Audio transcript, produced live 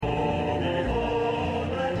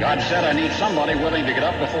God said, I need somebody willing to get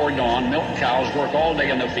up before dawn, milk cows, work all day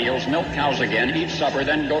in the fields, milk cows again, eat supper,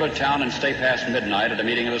 then go to town and stay past midnight at a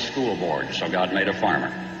meeting of the school board. So God made a farmer.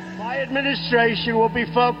 My administration will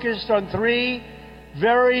be focused on three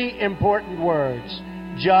very important words: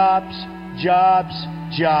 jobs, jobs,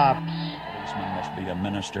 jobs. A policeman must be a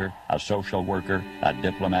minister, a social worker, a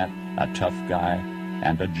diplomat, a tough guy,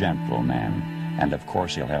 and a gentleman. And of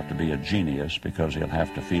course he'll have to be a genius because he'll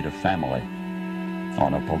have to feed a family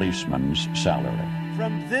on a policeman's salary.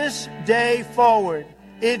 From this day forward,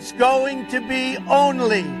 it's going to be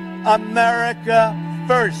only America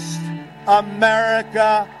first.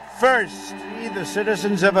 America first. We, the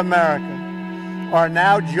citizens of America, are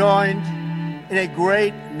now joined in a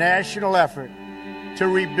great national effort to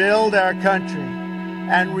rebuild our country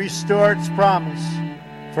and restore its promise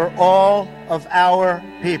for all of our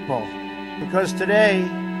people. Because today,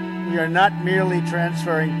 we are not merely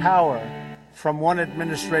transferring power from one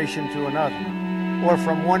administration to another, or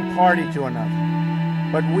from one party to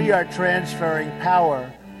another, but we are transferring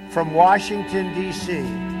power from Washington, D.C.,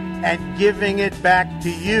 and giving it back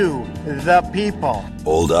to you, the people.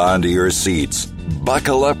 Hold on to your seats.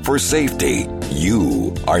 Buckle up for safety.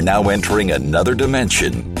 You are now entering another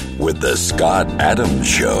dimension with The Scott Adams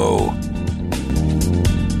Show.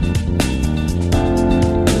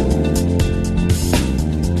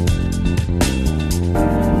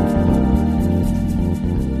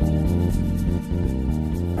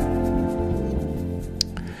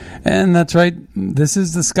 And that's right. This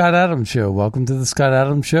is the Scott Adams Show. Welcome to the Scott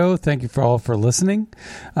Adams Show. Thank you for all for listening.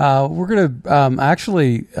 We're going to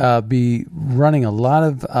actually be running a lot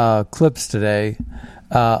of clips today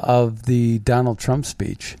of the Donald Trump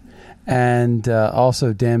speech, and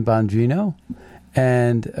also Dan Bongino,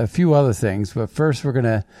 and a few other things. But first, we're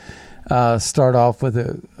going to start off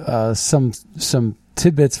with some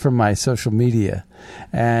tidbits from my social media,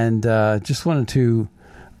 and just wanted to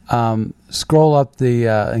scroll up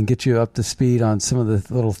and get you up to speed on some of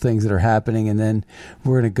the little things that are happening, and then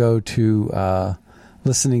we're going to go to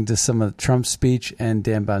listening to some of Trump's speech and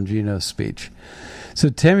Dan Bongino's speech. So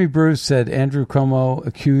Tammy Bruce said Andrew Cuomo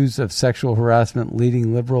accused of sexual harassment,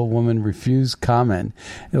 leading liberal woman refused comment.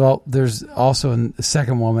 Well, there's also a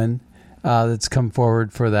second woman that's come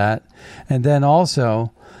forward for that. And then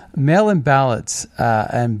also mail-in ballots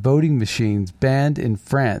and voting machines banned in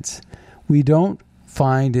France. We don't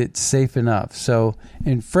find it safe enough. So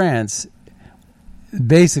in France,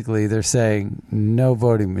 basically they're saying no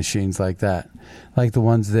voting machines like that, like the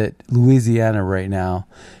ones that Louisiana right now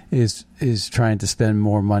is trying to spend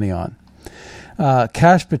more money on.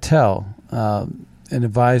 Kash Patel, an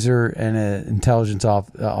advisor and an intelligence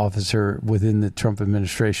officer within the Trump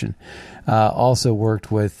administration, also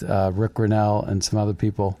worked with Rick Grinnell and some other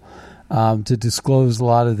people to disclose a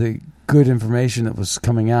lot of the good information that was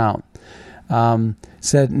coming out.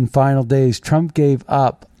 Said in final days, Trump gave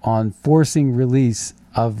up on forcing release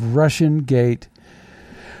of Russiagate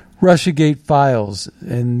files.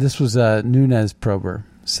 And this was a Nunes prober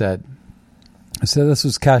said. So this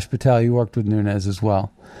was Kash Patel. He worked with Nunes as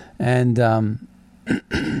well. And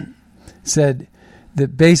said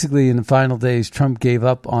that basically in the final days, Trump gave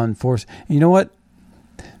up on force. You know what?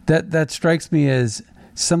 That strikes me as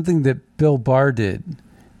something that Bill Barr did.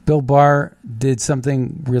 Bill Barr did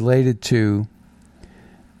something related to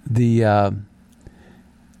the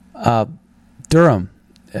Durham,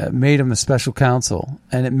 made him a special counsel,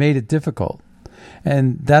 and it made it difficult.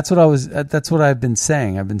 And that's what I've been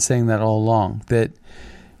saying. I've been saying that all along, that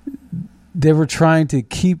they were trying to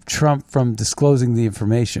keep Trump from disclosing the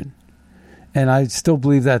information. And I still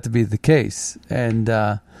believe that to be the case. And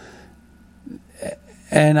that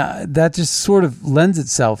just sort of lends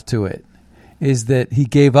itself to it, is that he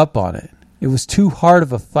gave up on it. It was too hard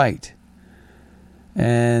of a fight.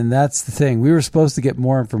 And that's the thing. We were supposed to get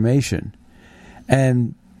more information.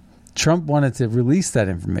 And Trump wanted to release that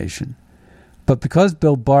information. But because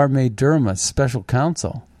Bill Barr made Durham a special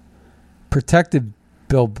counsel, protected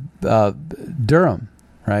Durham,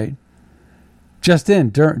 right?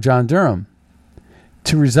 John Durham,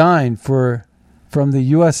 to resign from the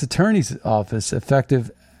U.S. Attorney's Office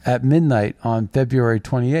effective at midnight on February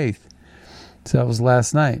 28th. So that was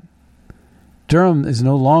last night. Durham is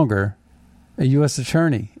no longer a U.S.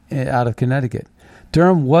 attorney out of Connecticut.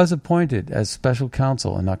 Durham was appointed as special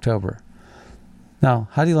counsel in October. Now,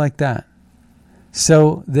 how do you like that?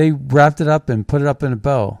 So they wrapped it up and put it up in a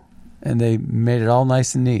bow, and they made it all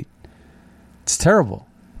nice and neat. It's terrible.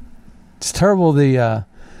 It's terrible the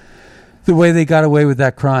way they got away with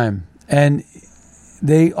that crime. And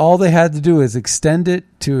all they had to do is extend it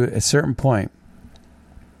to a certain point.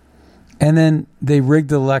 And then they rigged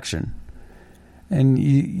the election. And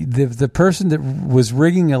the person that was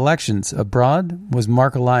rigging elections abroad was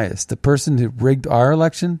Mark Elias. The person who rigged our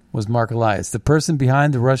election was Mark Elias. The person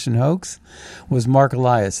behind the Russian hoax was Mark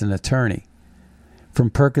Elias, an attorney from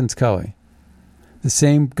Perkins Coie. The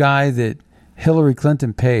same guy that Hillary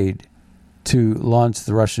Clinton paid to launch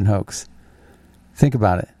the Russian hoax. Think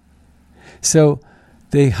about it. So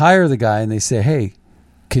they hire the guy and they say, hey,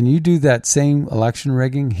 can you do that same election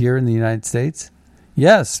rigging here in the United States?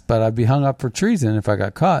 Yes, but I'd be hung up for treason if I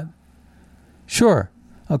got caught. Sure.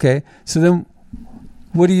 Okay. So then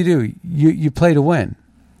what do? You play to win.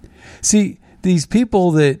 See, these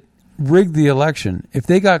people that rigged the election, if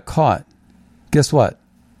they got caught, guess what?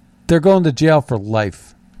 They're going to jail for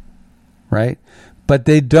life. Right? But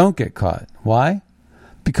they don't get caught. Why?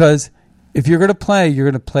 Because if you're going to play, you're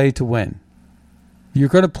going to play to win. You're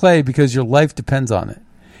going to play because your life depends on it.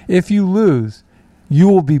 If you lose, you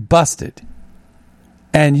will be busted.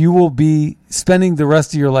 And you will be spending the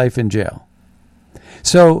rest of your life in jail.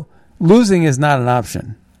 So losing is not an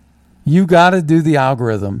option. You got to do the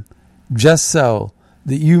algorithm just so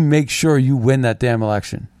that you make sure you win that damn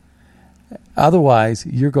election. Otherwise,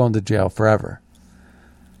 you're going to jail forever.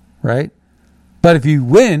 Right? But if you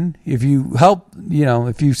win, if you help,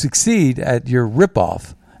 if you succeed at your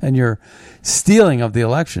ripoff and your stealing of the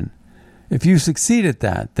election, if you succeed at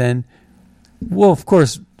that, then, well, of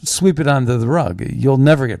course, sweep it under the rug. You'll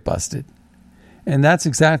never get busted. And that's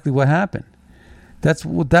exactly what happened. That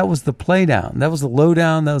was the play down. That was the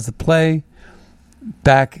lowdown. That was the play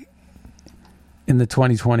back in the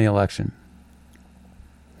 2020 election.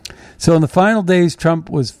 So in the final days, Trump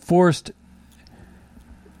was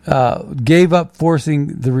gave up forcing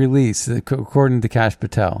the release, according to Kash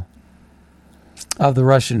Patel, of the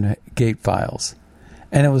Russian Gate files.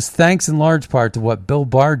 And it was thanks in large part to what Bill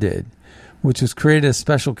Barr did, which was create a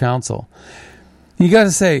special counsel. You got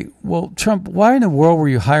to say, well, Trump, why in the world were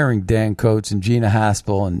you hiring Dan Coates and Gina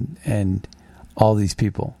Haspel and all these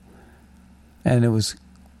people? And it was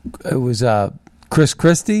Chris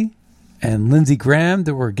Christie and Lindsey Graham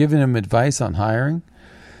that were giving him advice on hiring.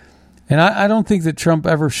 And I don't think that Trump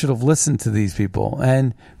ever should have listened to these people.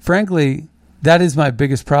 And frankly, that is my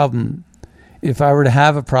biggest problem. If I were to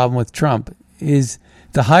have a problem with Trump, is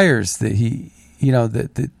the hires that he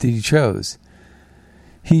chose.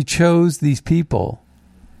 He chose these people.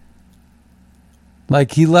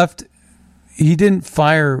 Like he didn't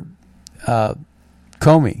fire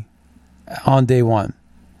Comey on day one.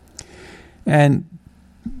 And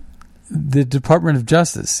the Department of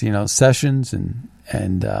Justice, Sessions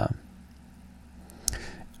and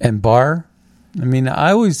Barr. I mean,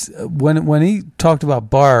 I always, when he talked about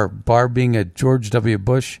Barr being a George W.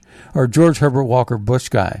 Bush or George Herbert Walker Bush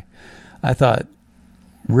guy, I thought,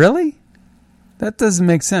 really? That doesn't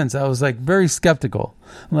make sense. I was like very skeptical.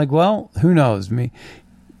 I'm like, well, who knows?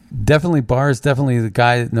 Barr is definitely the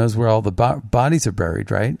guy that knows where all the bodies are buried,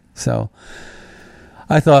 right? So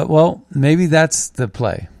I thought, well, maybe that's the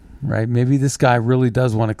play, right? Maybe this guy really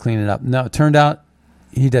does want to clean it up. No, it turned out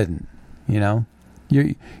he didn't. You're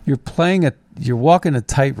walking a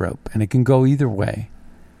tightrope, and it can go either way.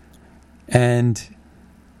 And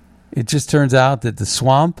it just turns out that the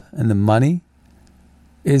swamp and the money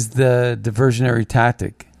is the diversionary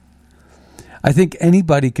tactic. I think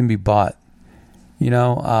anybody can be bought.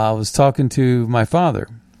 I was talking to my father.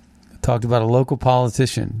 I talked about a local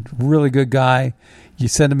politician, really good guy. You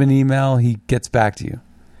send him an email, he gets back to you.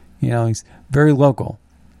 He's very local.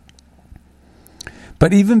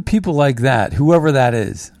 But even people like that, whoever that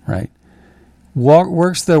is, right,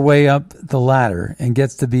 works their way up the ladder and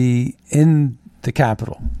gets to be in the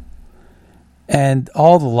Capitol. And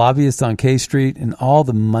all the lobbyists on K Street and all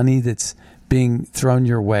the money that's being thrown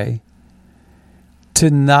your way,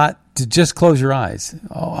 to just close your eyes.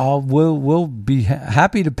 We'll be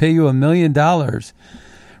happy to pay you $1 million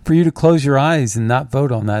for you to close your eyes and not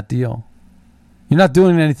vote on that deal. You're not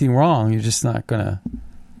doing anything wrong. You're just not gonna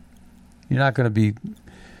be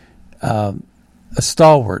a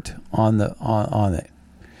stalwart on it.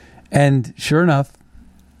 And sure enough,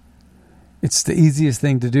 it's the easiest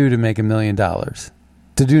thing to do to make $1 million.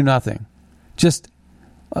 To do nothing. Just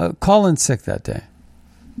call in sick that day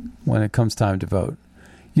when it comes time to vote.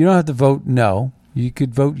 You don't have to vote no. You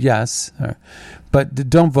could vote yes, but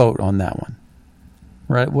don't vote on that one.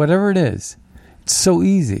 Right? Whatever it is. It's so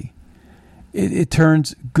easy. It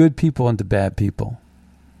turns good people into bad people.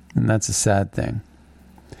 And that's a sad thing.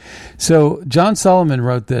 So John Solomon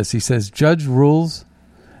wrote this. He says, Judge rules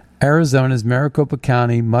Arizona's Maricopa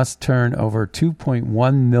County must turn over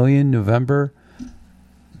 2.1 million November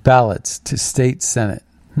ballots to state Senate.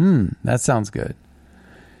 That sounds good.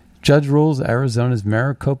 Judge rules Arizona's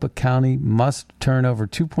Maricopa County must turn over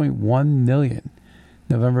 2.1 million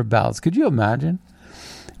November ballots. Could you imagine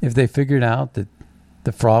if they figured out that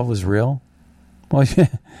the fraud was real? Well,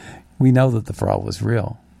 we know that the fraud was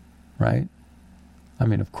real, right? I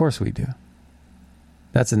mean, of course we do.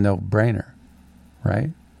 That's a no-brainer,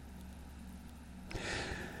 right?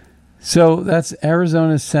 So that's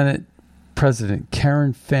Arizona Senate President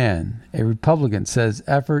Karen Fann, a Republican, says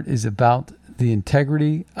effort is about the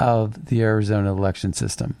integrity of the Arizona election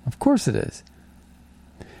system. Of course it is.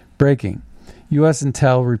 Breaking. U.S.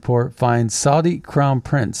 Intel report finds Saudi Crown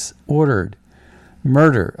Prince ordered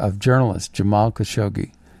murder of journalist Jamal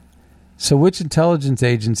Khashoggi. So which intelligence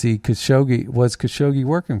agency was Khashoggi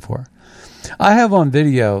working for? I have on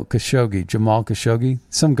video Jamal Khashoggi,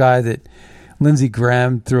 some guy that Lindsey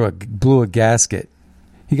Graham blew a gasket.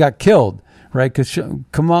 He got killed, right?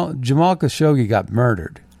 Jamal Khashoggi got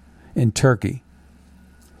murdered in Turkey.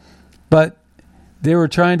 But they were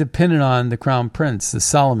trying to pin it on the Crown Prince, the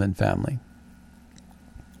Salman family.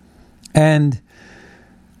 And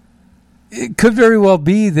it could very well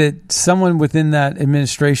be that someone within that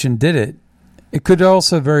administration did it. It could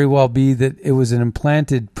also very well be that it was an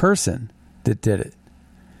implanted person that did it.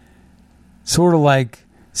 Sort of like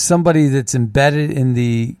somebody that's embedded in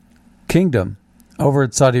the kingdom over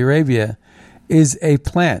at Saudi Arabia is a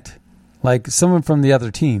plant, like someone from the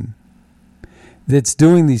other team that's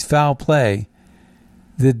doing these foul play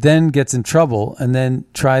that then gets in trouble and then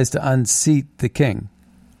tries to unseat the king,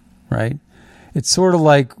 right? It's sort of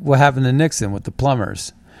like what happened to Nixon with the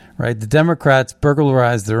plumbers, right? The Democrats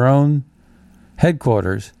burglarized their own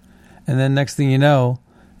headquarters, and then next thing you know,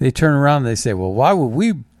 they turn around and they say, well, why would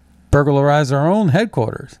we burglarize our own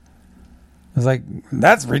headquarters? It's like,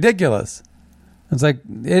 that's ridiculous. It's like,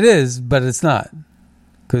 it is, but it's not,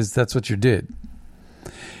 because that's what you did.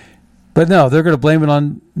 But no, they're going to blame it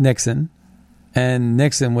on Nixon, and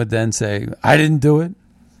Nixon would then say, I didn't do it.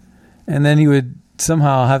 And then he would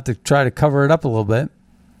somehow have to try to cover it up a little bit.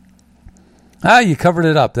 You covered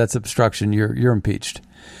it up. That's obstruction. You're impeached.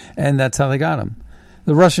 And that's how they got him.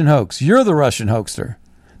 The Russian hoax. You're the Russian hoaxer.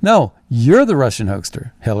 No, you're the Russian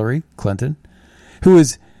hoaxer, Hillary Clinton, who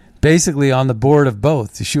is basically on the board of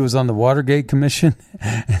both. She was on the Watergate Commission,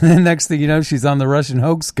 and then next thing you know, she's on the Russian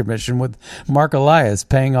Hoax Commission with Mark Elias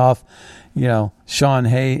paying off, Sean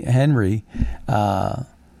Henry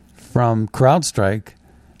from CrowdStrike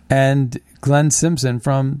and Glenn Simpson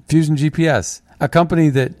from Fusion GPS, a company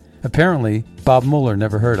that apparently Bob Mueller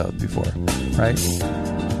never heard of before, right?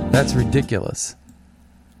 That's ridiculous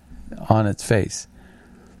on its face.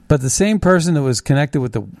 But the same person that was connected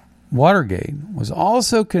with the Watergate was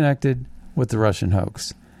also connected with the Russian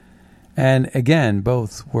hoax. And again,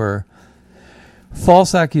 both were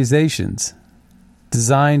false accusations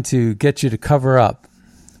designed to get you to cover up.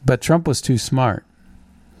 But Trump was too smart,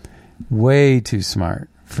 way too smart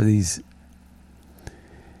for these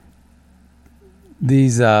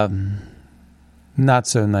not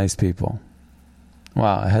so nice people.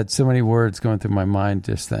 Wow, I had so many words going through my mind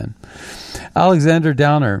just then. Alexander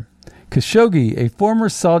Downer, Khashoggi, a former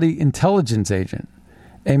Saudi intelligence agent,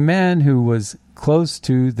 a man who was close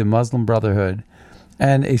to the Muslim Brotherhood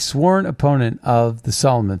and a sworn opponent of the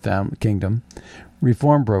Salman Kingdom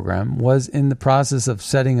reform program, was in the process of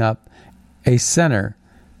setting up a center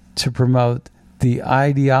to promote the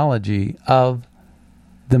ideology of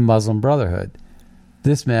the Muslim Brotherhood.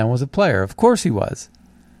 This man was a player. Of course he was.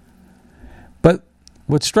 But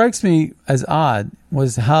what strikes me as odd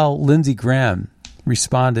was how Lindsey Graham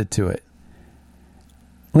responded to it.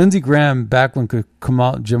 Lindsey Graham, back when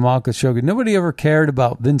Jamal Khashoggi, nobody ever cared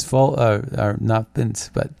about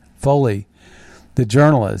Foley, the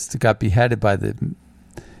journalist that got beheaded by the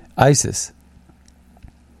ISIS.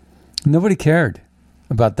 Nobody cared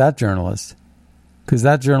about that journalist because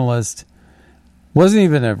that journalist wasn't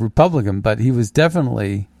even a Republican, but he was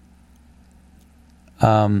definitely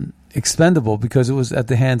expendable because it was at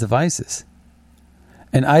the hands of ISIS.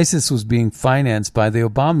 And ISIS was being financed by the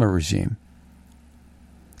Obama regime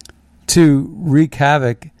to wreak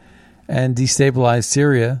havoc and destabilize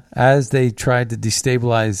Syria as they tried to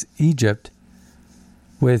destabilize Egypt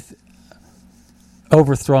with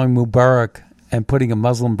overthrowing Mubarak and putting a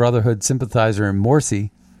Muslim Brotherhood sympathizer in Morsi.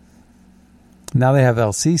 Now they have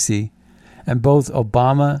El-Sisi, and both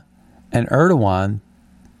Obama and Erdogan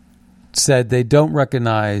said they don't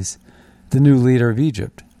recognize the new leader of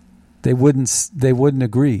Egypt. They wouldn't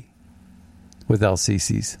agree with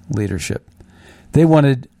El-Sisi's leadership. They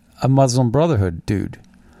wanted a Muslim Brotherhood dude.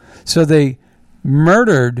 So they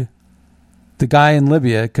murdered the guy in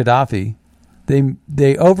Libya, Gaddafi.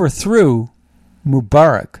 They overthrew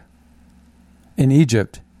Mubarak in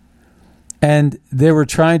Egypt And they were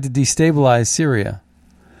trying to destabilize Syria,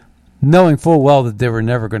 knowing full well that they were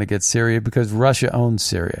never going to get Syria because Russia owns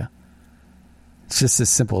Syria. It's just as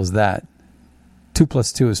simple as that. 2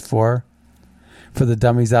 + 2 is 4. For the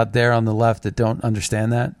dummies out there on the left that don't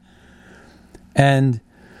understand that. And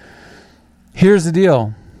here's the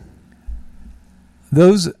deal.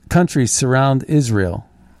 Those countries surround Israel.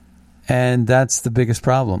 And that's the biggest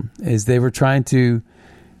problem, is they were trying to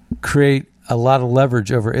create a lot of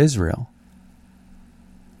leverage over Israel.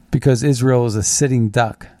 Because Israel is a sitting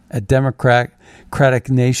duck, a democratic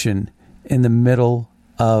nation in the middle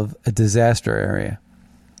of a disaster area.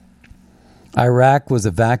 Iraq was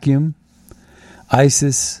a vacuum.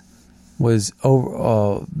 ISIS was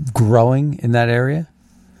growing in that area.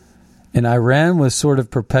 And Iran was sort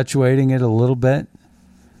of perpetuating it a little bit.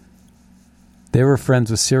 They were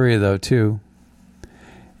friends with Syria, though, too.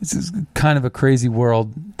 This is kind of a crazy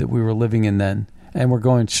world that we were living in then. And we're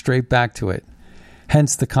going straight back to it.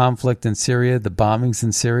 Hence the conflict in Syria, the bombings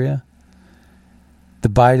in Syria. The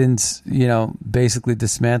Biden's, basically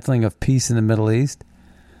dismantling of peace in the Middle East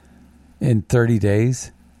in 30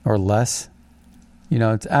 days or less.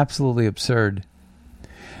 It's absolutely absurd.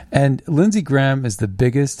 And Lindsey Graham is the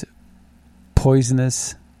biggest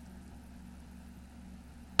poisonous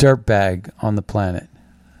dirtbag on the planet.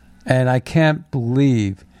 And I can't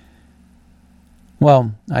believe,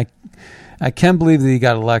 I can't believe that he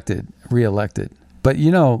got reelected. But,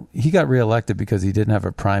 he got reelected because he didn't have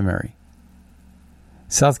a primary.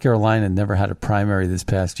 South Carolina never had a primary this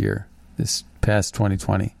past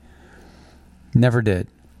 2020. Never did.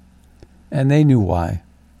 And they knew why.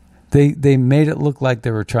 They made it look like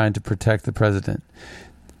they were trying to protect the president.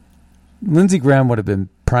 Lindsey Graham would have been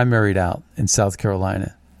primaried out in South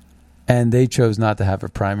Carolina. And they chose not to have a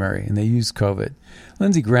primary. And they used COVID.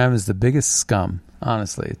 Lindsey Graham is the biggest scum.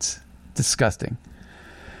 Honestly, it's disgusting.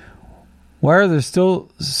 Why are there still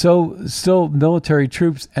military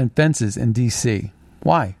troops and fences in D.C.?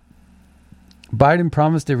 Why? Biden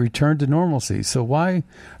promised a return to normalcy. So why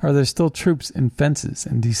are there still troops and fences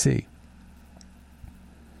in D.C.?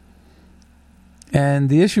 And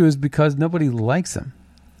the issue is because nobody likes them.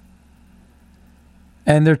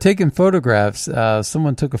 And they're taking photographs.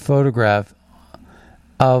 Someone took a photograph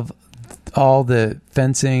of all the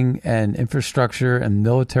fencing and infrastructure and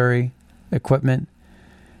military equipment.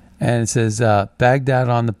 And it says, Baghdad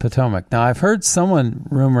on the Potomac. Now, I've heard someone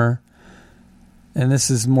rumor, and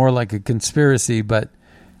this is more like a conspiracy, but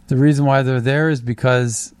the reason why they're there is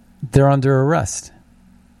because they're under arrest.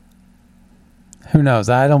 Who knows?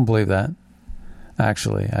 I don't believe that.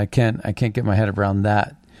 Actually, I can't get my head around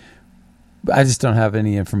that. I just don't have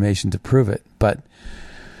any information to prove it. But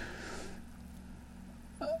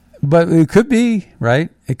it could be,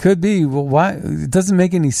 right? It could be. Well, why? It doesn't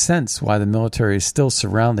make any sense why the military is still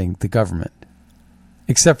surrounding the government,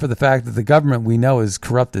 except for the fact that the government we know is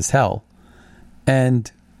corrupt as hell.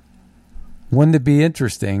 And wouldn't it be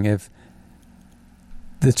interesting if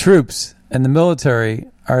the troops and the military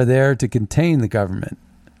are there to contain the government?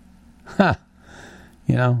 I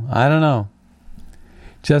don't know.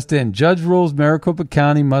 Just in, judge rules Maricopa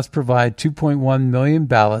County must provide 2.1 million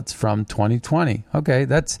ballots from 2020. Okay,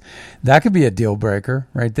 that could be a deal breaker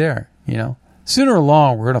right there. Sooner or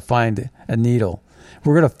long, we're going to find a needle.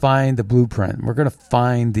 We're going to find the blueprint. We're going to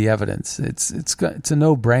find the evidence. It's a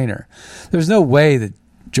no-brainer. There's no way that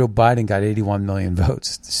Joe Biden got 81 million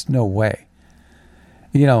votes. There's no way.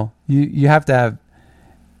 You have to have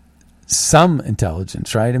some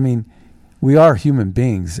intelligence, right? I mean, we are human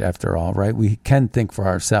beings after all, right? We can think for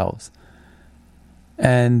ourselves.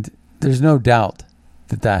 And there's no doubt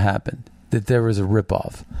that happened, that there was a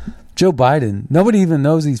ripoff. Joe Biden, nobody even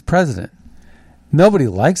knows he's president. Nobody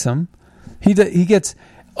likes him. He gets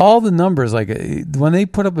all the numbers. Like when they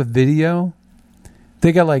put up a video,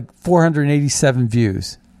 they got like 487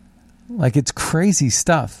 views. Like it's crazy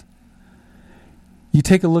stuff. You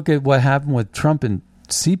take a look at what happened with Trump and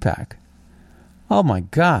CPAC. Oh my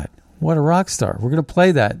God. What a rock star. We're going to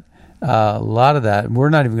play that, a lot of that. We're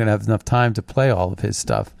not even going to have enough time to play all of his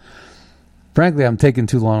stuff. Frankly, I'm taking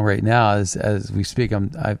too long right now as we speak.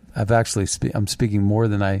 I'm speaking more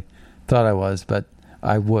than I thought I was, but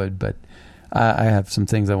I would. But I have some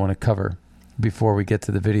things I want to cover before we get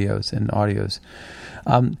to the videos and audios.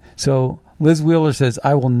 So Liz Wheeler says,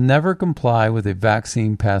 I will never comply with a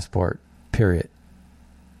vaccine passport, period.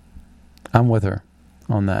 I'm with her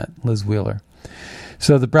on that, Liz Wheeler.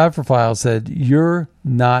 So the Bradford File said, you're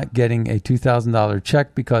not getting a $2,000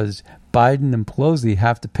 check because Biden and Pelosi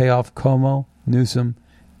have to pay off Cuomo, Newsom,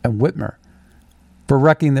 and Whitmer for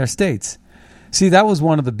wrecking their states. See, that was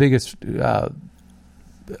one of the biggest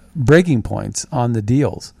breaking points on the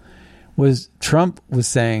deals, was Trump was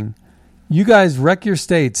saying, you guys wreck your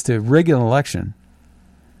states to rig an election.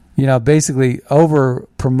 Basically over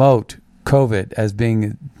promote COVID as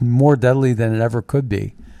being more deadly than it ever could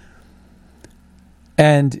be.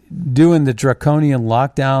 And doing the draconian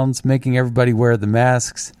lockdowns, making everybody wear the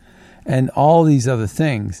masks, and all these other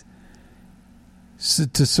things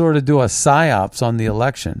to sort of do a psyops on the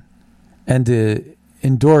election and to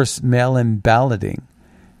endorse mail-in balloting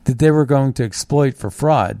that they were going to exploit for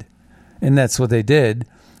fraud. And that's what they did.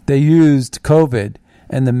 They used COVID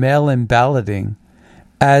and the mail-in balloting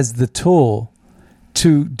as the tool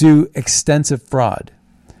to do extensive fraud,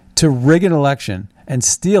 to rig an election and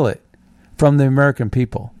steal it from the American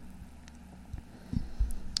people.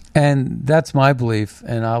 And that's my belief,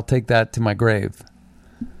 and I'll take that to my grave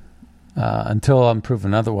until I'm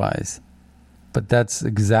proven otherwise. But that's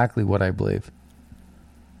exactly what I believe.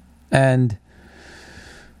 And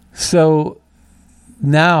so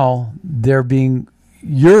now they're being,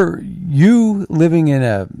 you living in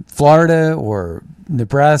a Florida or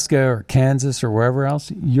Nebraska or Kansas or wherever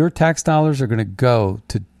else, your tax dollars are going to go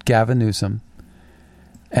to Gavin Newsom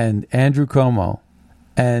and Andrew Cuomo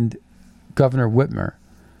and Governor Whitmer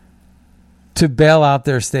to bail out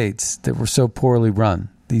their states that were so poorly run.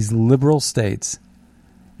 These liberal states,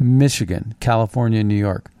 Michigan, California, New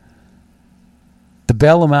York, to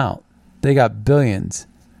bail them out. They got billions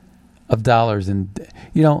of dollars. And,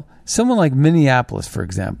 someone like Minneapolis, for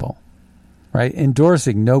example, right,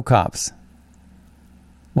 endorsing no cops.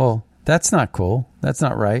 Well, that's not cool. That's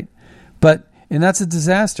not right. And that's a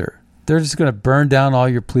disaster. They're just going to burn down all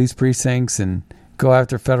your police precincts and go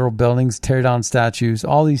after federal buildings, tear down statues.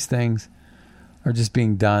 All these things are just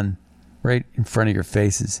being done right in front of your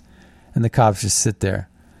faces. And the cops just sit there.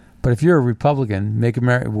 But if you're a Republican,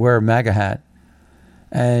 wear a MAGA hat,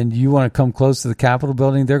 and you want to come close to the Capitol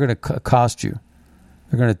building, they're going to accost you.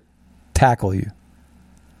 They're going to tackle you.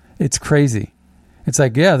 It's crazy. It's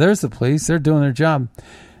like, yeah, there's the police. They're doing their job.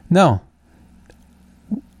 No.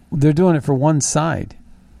 They're doing it for one side.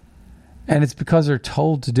 And it's because they're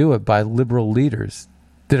told to do it by liberal leaders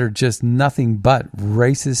that are just nothing but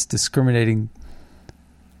racist, discriminating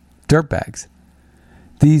dirtbags.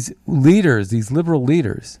 These leaders, these liberal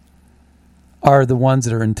leaders, are the ones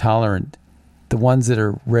that are intolerant, the ones that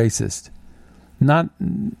are racist, not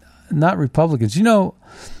Republicans.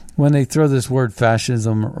 When they throw this word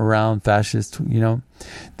fascism around, fascist,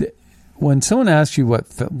 when someone asks you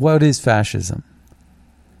what is fascism,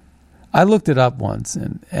 I looked it up once,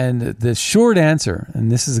 and the short answer,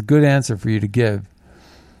 and this is a good answer for you to give,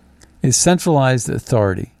 is centralized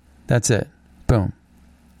authority. That's it. Boom.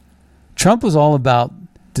 Trump was all about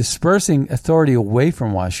dispersing authority away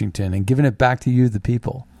from Washington and giving it back to you, the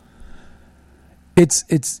people. It's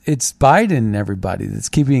Biden and everybody that's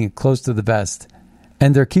keeping it close to the vest,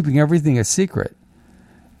 and they're keeping everything a secret.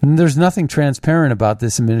 And there's nothing transparent about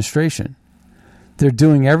this administration. They're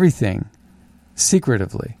doing everything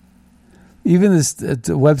secretively. Even this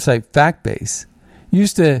website FactBase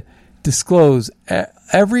used to disclose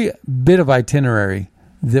every bit of itinerary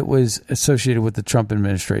that was associated with the Trump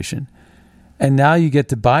administration. And now you get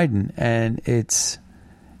to Biden, and it's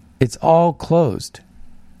all closed.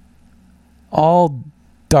 All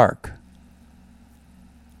dark.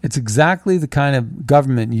 It's exactly the kind of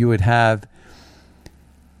government you would have,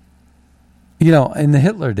 in the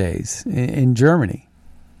Hitler days in Germany.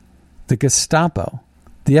 The Gestapo.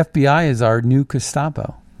 The FBI is our new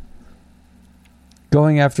Gestapo.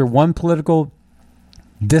 Going after one political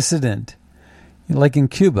dissident. Like in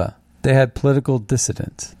Cuba, they had political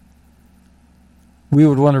dissidents. We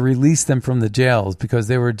would want to release them from the jails because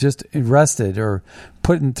they were just arrested or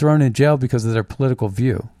thrown in jail because of their political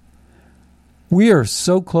view. We are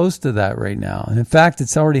so close to that right now. And in fact,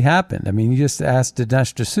 it's already happened. I mean, you just asked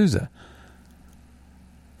Dinesh D'Souza.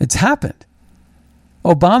 It's happened.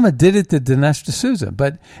 Obama did it to Dinesh D'Souza,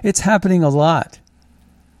 but it's happening a lot.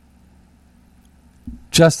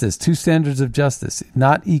 Justice, two standards of justice,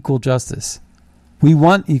 not equal justice. We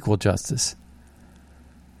want equal justice.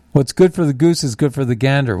 What's good for the goose is good for the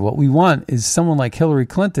gander. What we want is someone like Hillary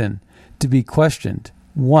Clinton to be questioned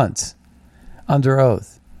once under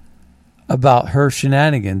oath about her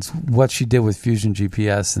shenanigans, what she did with Fusion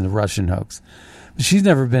GPS and the Russian hoax. But she's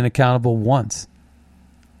never been accountable once.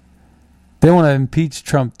 They want to impeach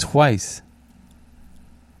Trump twice.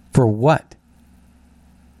 For what?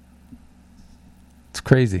 It's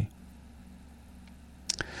crazy.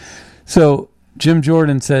 So Jim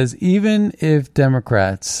Jordan says, even if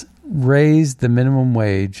Democrats raise the minimum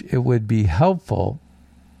wage, it would be helpful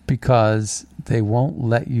because they won't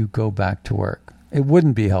let you go back to work. It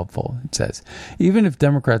wouldn't be helpful, it says. Even if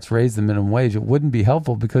Democrats raise the minimum wage, it wouldn't be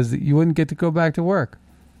helpful because you wouldn't get to go back to work.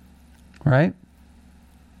 Right?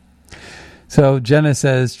 So Jenna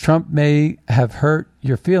says, Trump may have hurt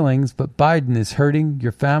your feelings, but Biden is hurting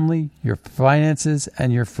your family, your finances,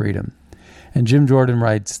 and your freedom. And Jim Jordan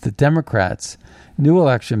writes, the Democrats' new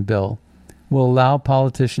election bill will allow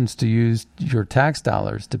politicians to use your tax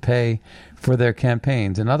dollars to pay for their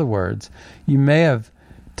campaigns. In other words, you may have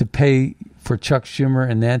to pay for Chuck Schumer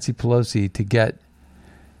and Nancy Pelosi to get...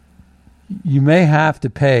 You may have to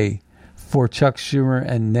pay for Chuck Schumer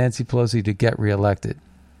and Nancy Pelosi to get reelected.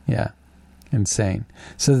 Yeah, insane.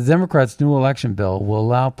 So the Democrats' new election bill will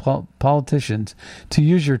allow politicians to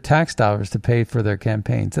use your tax dollars to pay for their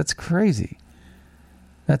campaigns. That's crazy.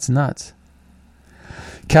 That's nuts.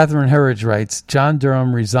 Catherine Herridge writes, John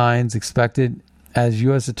Durham resigns expected as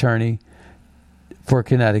U.S. Attorney for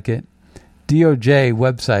Connecticut. DOJ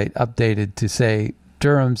website updated to say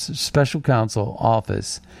Durham's special counsel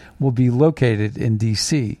office will be located in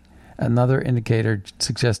D.C., another indicator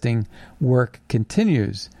suggesting work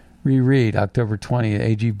continues. Reread, October 20th,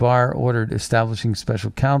 AG Barr ordered establishing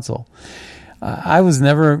special counsel. I was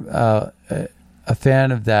never a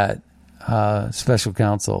fan of that special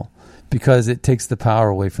counsel because it takes the power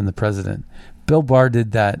away from the president. Bill Barr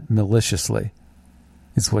did that maliciously,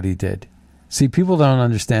 is what he did. See, people don't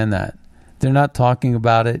understand that. They're not talking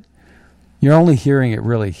about it. You're only hearing it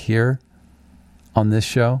really here on this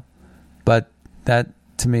show, but that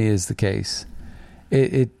to me is the case.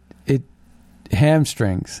 It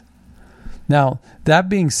hamstrings. Now, that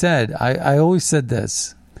being said, I always said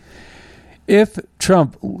this. If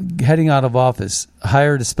Trump, heading out of office,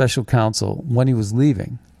 hired a special counsel when he was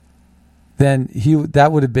leaving, then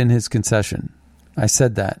that would have been his concession. I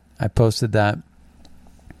said that. I posted that.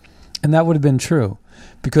 And that would have been true,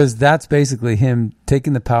 because that's basically him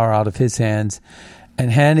taking the power out of his hands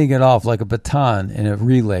and handing it off like a baton in a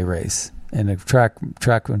relay race, in a track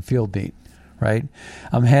and field meet, right?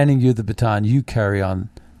 I'm handing you the baton. You carry on,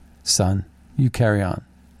 son. You carry on.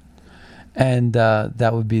 And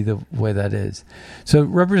that would be the way that is. So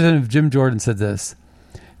Representative Jim Jordan said this.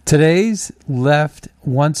 Today's left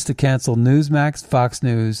wants to cancel Newsmax, Fox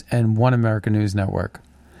News, and One America News Network.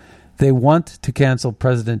 They want to cancel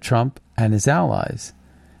President Trump and his allies.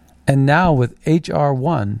 And now with H.R.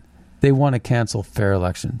 1, they want to cancel fair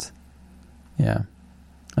elections. Yeah,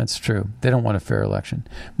 that's true. They don't want a fair election.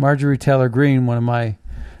 Marjorie Taylor Greene, one of my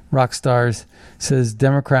rock stars, says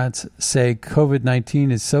Democrats say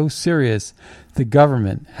COVID-19 is so serious the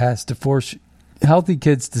government has to force healthy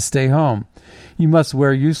kids to stay home. You must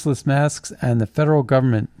wear useless masks and the federal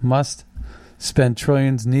government must spend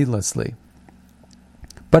trillions needlessly.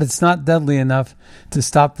 But it's not deadly enough to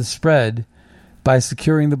stop the spread by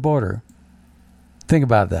securing the border. Think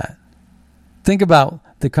about that. Think about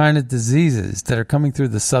the kind of diseases that are coming through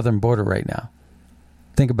the southern border right now.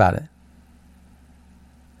 Think about it.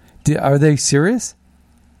 Are they serious?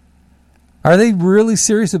 Are they really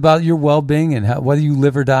serious about your well-being and whether you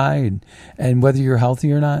live or die and whether you're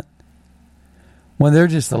healthy or not? When they're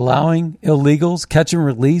just allowing illegals, catch and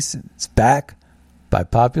release, it's back by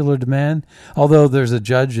popular demand, although there's a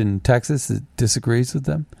judge in Texas that disagrees with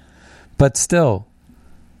them. But still,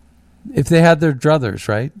 if they had their druthers,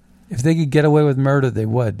 right? If they could get away with murder, they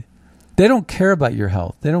would. They don't care about your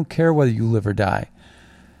health. They don't care whether you live or die.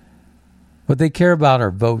 What they care about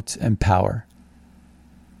are votes and power.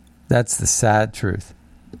 That's the sad truth.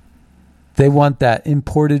 They want that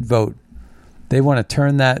imported vote. They want to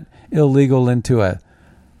turn that illegal into a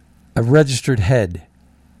registered head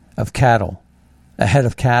of cattle. A head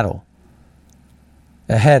of cattle.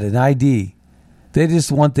 A head, an ID. They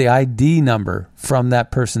just want the ID number from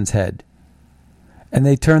that person's head. And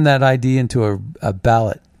they turn that ID into a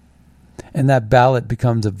ballot. And that ballot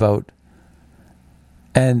becomes a vote.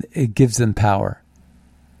 And it gives them power.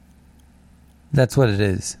 That's what it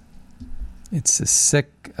is. It's a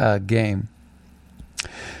sick game.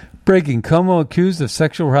 Breaking: Cuomo accused of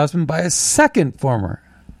sexual harassment by a second former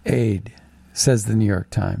aide, says the New York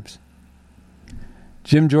Times.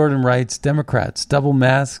 Jim Jordan writes, Democrats, double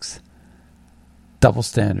masks, double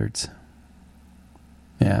standards.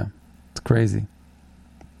 Yeah, it's crazy.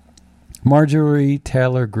 Marjorie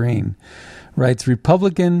Taylor Greene writes,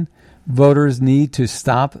 Republican voters need to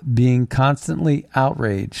stop being constantly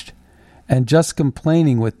outraged and just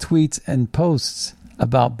complaining with tweets and posts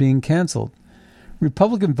about being canceled.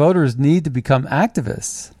 Republican voters need to become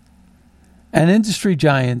activists. And industry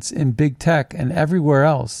giants in big tech and everywhere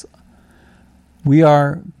else, we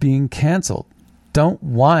are being canceled. Don't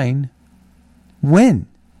whine. Win.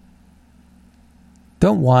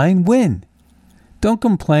 Don't whine. Win. Don't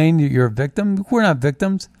complain you're a victim. We're not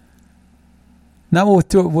victims. Not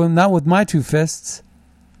with my two fists.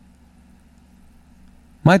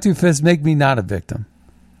 My two fists make me not a victim.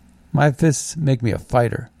 My fists make me a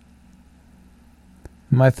fighter.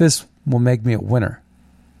 My fists will make me a winner.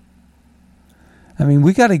 I mean,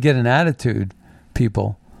 we got to get an attitude,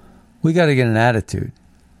 people. We got to get an attitude.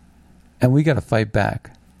 And we got to fight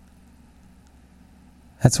back.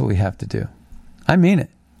 That's what we have to do. I mean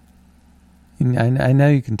it. I know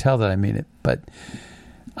you can tell that I mean it, but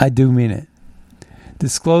I do mean it.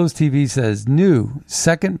 Disclosed TV says new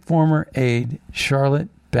second former aide Charlotte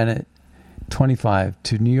Bennett, 25,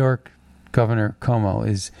 to New York Governor Cuomo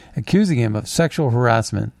is accusing him of sexual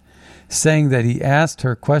harassment, saying that he asked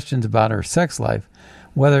her questions about her sex life,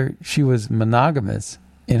 whether she was monogamous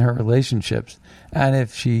in her relationships, and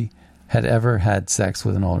if she had ever had sex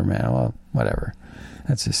with an older man. Well, whatever.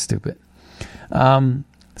 That's just stupid.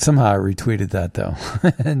 Somehow I retweeted that though,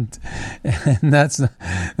 and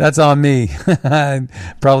that's on me. I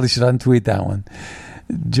probably should untweet that one.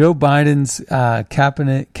 Joe Biden's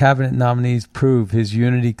cabinet nominees prove his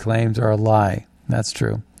unity claims are a lie. That's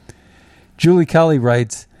true. Julie Kelly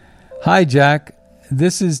writes, "Hi Jack,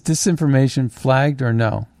 this is disinformation flagged or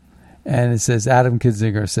no?" And it says Adam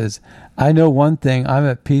Kinzinger says, "I know one thing I'm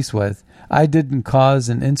at peace with. I didn't cause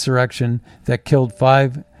an insurrection that killed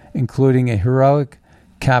 5, including a heroic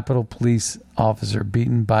Capitol Police officer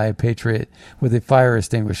beaten by a patriot with a fire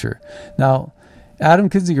extinguisher." Now, Adam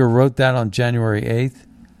Kinzinger wrote that on January 8th.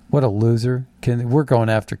 What a loser. We're going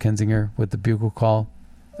after Kinzinger with the bugle call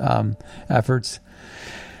efforts.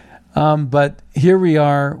 But here we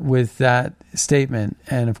are with that statement.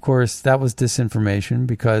 And, of course, that was disinformation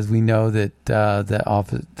because we know that that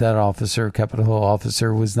officer, Capitol Hill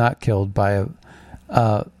officer, was not killed by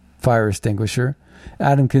a fire extinguisher.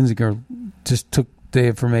 Adam Kinzinger just took the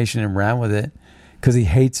information and ran with it because he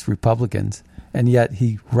hates Republicans, and yet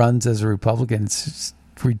he runs as a Republican. It's just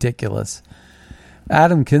ridiculous.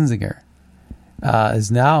 Adam Kinzinger has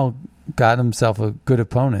now got himself a good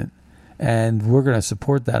opponent, and we're going to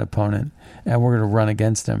support that opponent, and we're going to run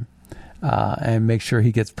against him and make sure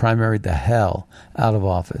he gets primaried the hell out of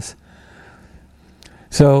office.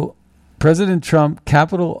 So President Trump,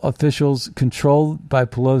 Capitol officials controlled by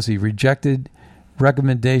Pelosi rejected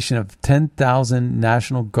recommendation of 10,000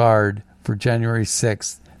 National Guard for January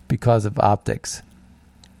 6th because of optics.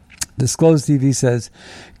 Disclosed TV says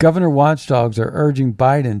governor watchdogs are urging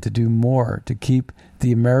Biden to do more to keep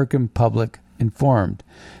the American public informed.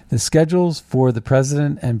 The schedules for the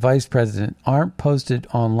president and vice president aren't posted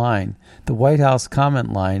online. The White House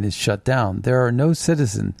comment line is shut down. There are no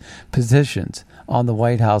citizen petitions on the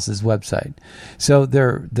White House's website. So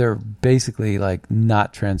they're basically like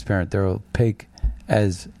not transparent. They're opaque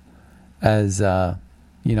as a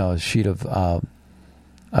sheet of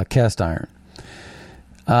cast iron.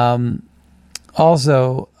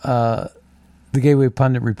 Also, the Gateway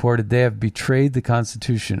Pundit reported they have betrayed the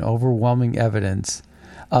Constitution, overwhelming evidence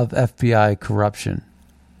of FBI corruption.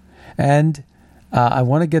 And I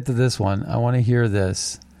want to get to this one. I want to hear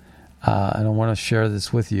this, and I want to share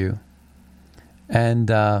this with you. And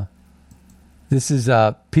this is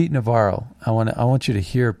Pete Navarro. I want you to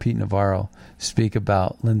hear Pete Navarro speak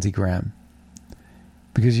about Lindsey Graham,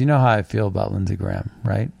 because you know how I feel about Lindsey Graham,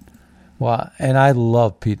 right? Well, and I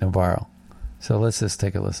love Pete Navarro. So let's just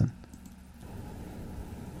take a listen.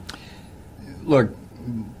 Look,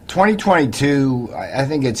 2022, I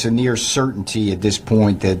think it's a near certainty at this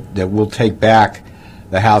point that we'll take back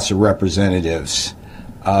the House of Representatives.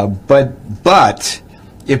 But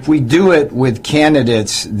if we do it with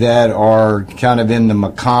candidates that are kind of in the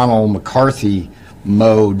McConnell-McCarthy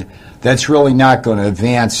mode, that's really not going to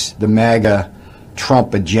advance the MAGA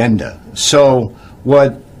Trump agenda. So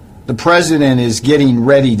what the president is getting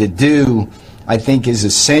ready to do, I think, is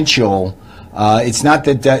essential. It's not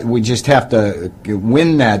that we just have to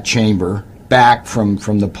win that chamber back from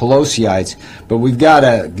the Pelosiites, but we've got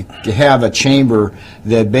to have a chamber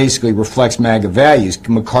that basically reflects MAGA values.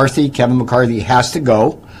 Kevin McCarthy has to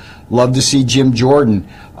go. Love to see Jim Jordan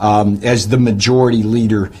as the majority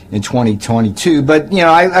leader in 2022. But,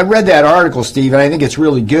 I read that article, Steve, and I think it's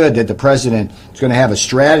really good that the president is going to have a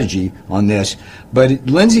strategy on this. But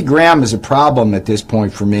Lindsey Graham is a problem at this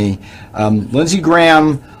point for me. Lindsey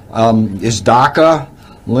Graham is DACA.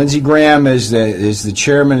 Lindsey Graham is the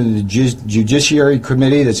chairman of the Judiciary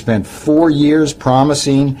Committee that spent 4 years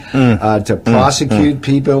promising to prosecute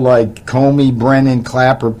people like Comey, Brennan,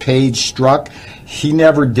 Clapper, Page, Strzok. He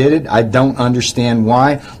never did it. I don't understand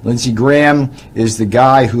why. Lindsey Graham is the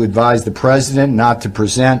guy who advised the president not to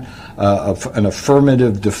present an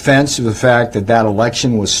affirmative defense of the fact that that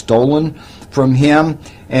election was stolen from him.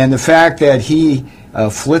 And the fact that he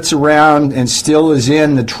flits around and still is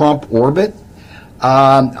in the Trump orbit,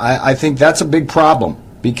 I think that's a big problem,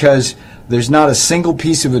 because there's not a single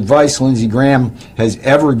piece of advice Lindsey Graham has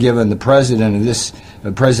ever given the president of this,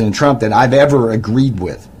 President Trump, that I've ever agreed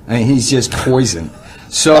with. I mean, he's just poison.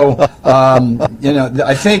 So,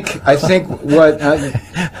 I think what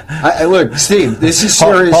look, Steve, this is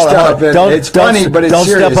serious stuff. It's funny, but it's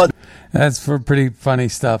serious. That's for pretty funny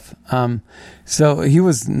stuff. So he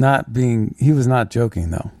was not joking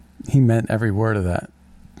though. He meant every word of that.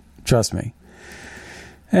 Trust me.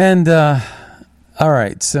 And all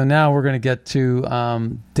right, so now we're going to get to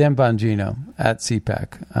Dan Bongino at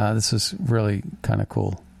CPAC. This was really kind of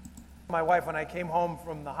cool. My wife, when I came home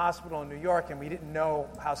from the hospital in New York and we didn't know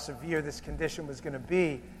how severe this condition was going to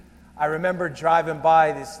be, I remember driving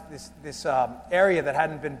by this area that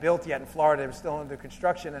hadn't been built yet in Florida. It was still under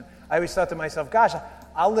construction. And I always thought to myself, gosh,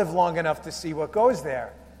 I'll live long enough to see what goes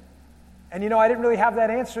there. And, I didn't really have that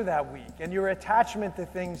answer that week. And your attachment to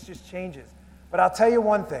things just changes. But I'll tell you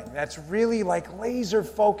one thing that's really laser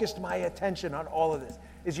focused my attention on all of this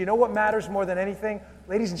is, what matters more than anything?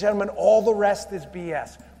 Ladies and gentlemen, all the rest is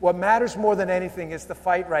BS. What matters more than anything is the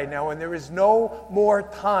fight right now, and there is no more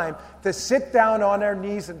time to sit down on our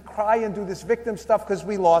knees and cry and do this victim stuff because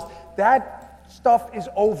we lost. That stuff is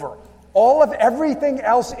over. All of everything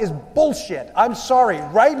else is bullshit. I'm sorry.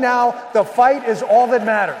 Right now, the fight is all that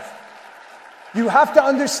matters. You have to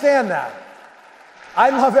understand that. I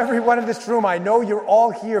love everyone in this room. I know you're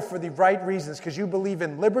all here for the right reasons because you believe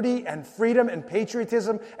in liberty and freedom and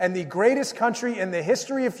patriotism and the greatest country in the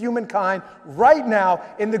history of humankind right now,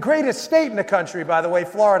 in the greatest state in the country, by the way,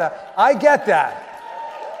 Florida. I get that.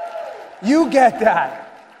 You get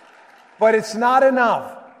that. But it's not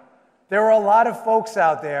enough. There are a lot of folks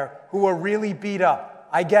out there who are really beat up.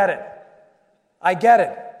 I get it. I get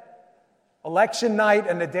it. Election night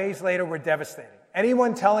and the days later were devastating.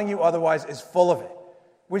 Anyone telling you otherwise is full of it.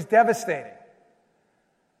 It was devastating.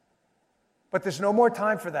 But there's no more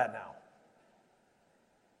time for that now.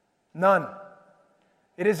 None.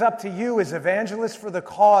 It is up to you as evangelists for the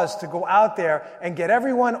cause to go out there and get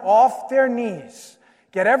everyone off their knees.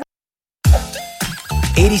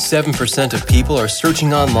 87% of people are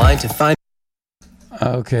searching online to find...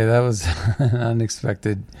 Okay, that was an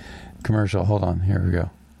unexpected commercial. Hold on, here we go.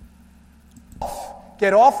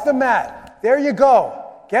 Get off the mat. There you go.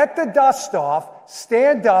 Get the dust off,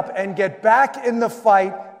 stand up, and get back in the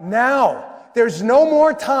fight now. There's no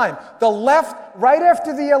more time. The left, right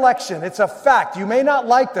after the election, it's a fact. You may not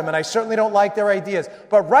like them, and I certainly don't like their ideas,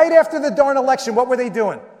 but right after the darn election, what were they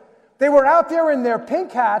doing? They were out there in their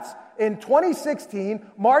pink hats in 2016,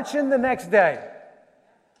 marching the next day.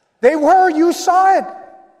 They were, you saw it.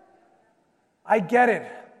 I get it.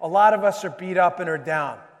 A lot of us are beat up and are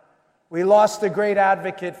down. We lost a great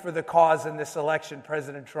advocate for the cause in this election,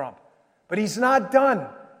 President Trump. But he's not done.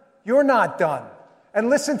 You're not done. And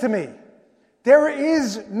listen to me. There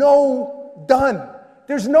is no done.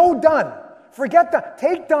 There's no done. Forget done.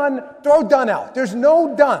 Take done, throw done out. There's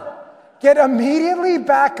no done. Get immediately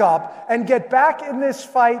back up and get back in this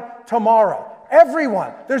fight tomorrow.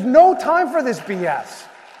 Everyone. There's no time for this BS.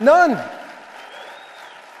 None.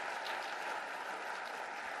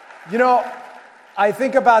 I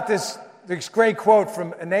think about this great quote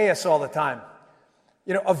from Aeneas all the time.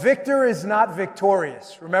 A victor is not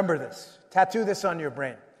victorious. Remember this. Tattoo this on your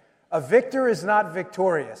brain. A victor is not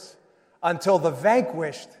victorious until the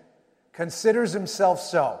vanquished considers himself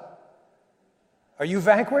so. Are you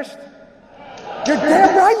vanquished? You're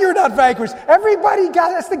damn right you're not vanquished. Everybody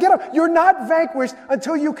has to get up. You're not vanquished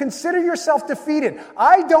until you consider yourself defeated.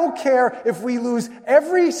 I don't care if we lose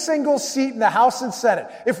every single seat in the House and Senate.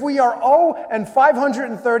 If we are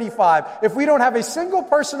 0-535, if we don't have a single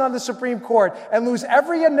person on the Supreme Court and lose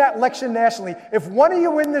every election nationally, if one of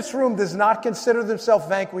you in this room does not consider themselves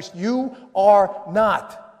vanquished, you are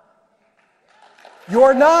not.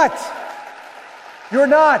 You're not. You're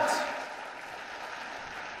not.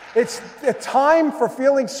 It's the time for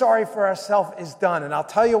feeling sorry for ourselves is done. And I'll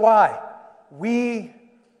tell you why. We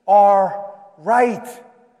are right.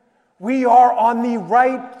 We are on the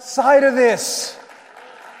right side of this.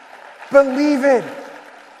 Believe it.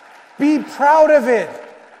 Be proud of it.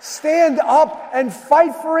 Stand up and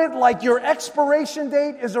fight for it like your expiration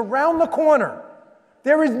date is around the corner.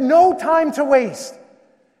 There is no time to waste.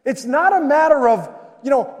 It's not a matter of,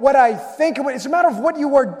 what I think. It's a matter of what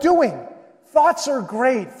you are doing. Thoughts are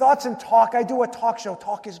great. Thoughts and talk. I do a talk show.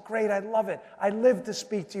 Talk is great. I love it. I live to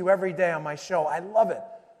speak to you every day on my show. I love it.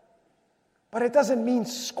 But it doesn't mean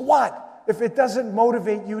squat if it doesn't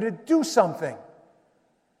motivate you to do something.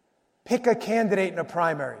 Pick a candidate in a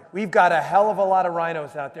primary. We've got a hell of a lot of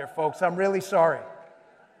rhinos out there, folks. I'm really sorry.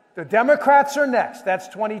 The Democrats are next. That's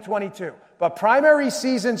 2022. But primary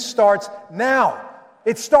season starts now.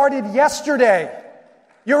 It started yesterday.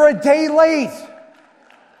 You're a day late.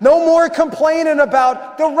 No more complaining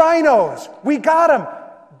about the rhinos. We got them.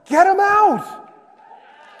 Get them out.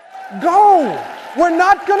 Go. We're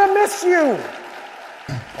not going to miss you.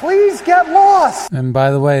 Please get lost. And by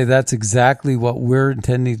the way, that's exactly what we're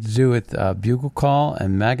intending to do with Bugle Call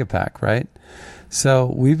and MAGAPAC, right?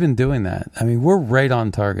 So we've been doing that. I mean, we're right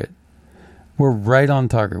on target. We're right on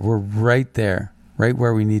target. We're right there, right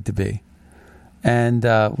where we need to be. And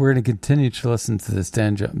we're going to continue to listen to this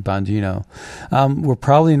Dan Bongino. We're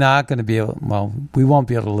probably not going to be able, well, we won't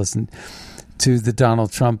be able to listen to the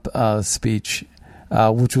Donald Trump speech,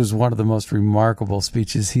 which was one of the most remarkable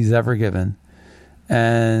speeches he's ever given.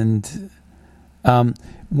 And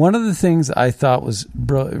one of the things I thought was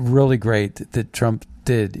really great that Trump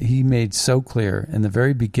did, he made so clear in the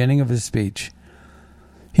very beginning of his speech,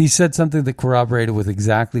 he said something that corroborated with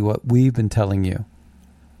exactly what we've been telling you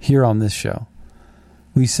here on this show.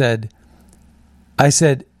 I said,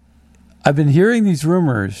 I've been hearing these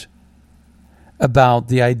rumors about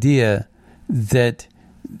the idea that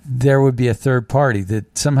there would be a third party,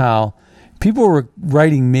 that somehow people were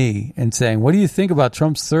writing me and saying, what do you think about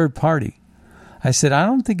Trump's third party? I said, I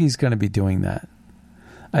don't think he's going to be doing that.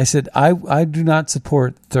 I said, I do not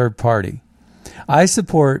support third party. I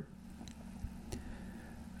support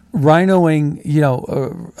rhinoing,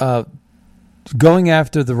 going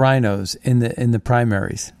after the rhinos in the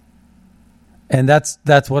primaries. And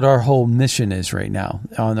that's what our whole mission is right now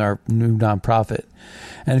on our new nonprofit.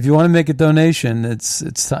 And if you want to make a donation, it's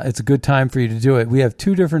a good time for you to do it. We have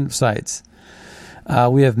two different sites.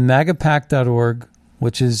 We have magapac.org,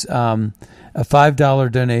 which is a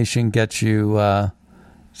 $5 donation gets you,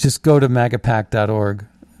 just go to magapac.org,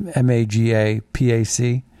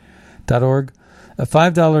 MAGAPAC.org. A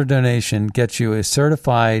 $5 donation gets you a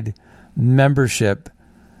certified membership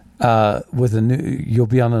with you'll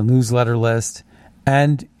be on a newsletter list,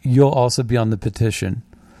 and you'll also be on the petition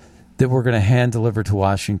that we're going to hand deliver to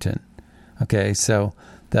Washington. Okay, so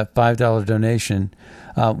that $5 donation,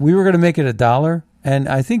 we were going to make it $1, and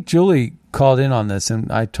I think Julie called in on this, and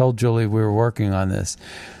I told Julie we were working on this,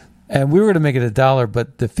 and we were going to make it $1,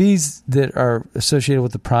 but the fees that are associated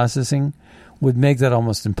with the processing would make that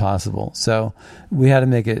almost impossible. So we had to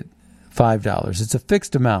make it $5. It's a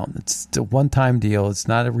fixed amount. It's a one-time deal. It's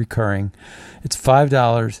not a recurring. It's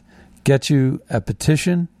 $5. Get you a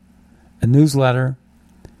petition, a newsletter.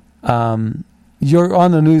 You're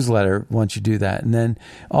on the newsletter once you do that. And then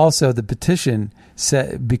also the petition,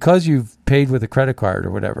 because you've paid with a credit card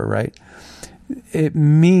or whatever, right? It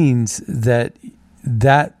means that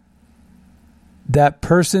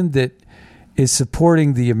person that is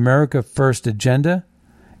supporting the America First agenda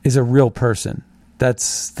is a real person.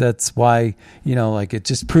 That's why, it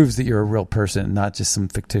just proves that you're a real person, not just some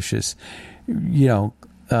fictitious,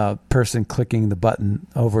 person clicking the button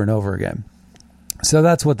over and over again. So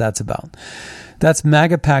that's what that's about. That's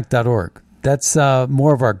magapac.org. That's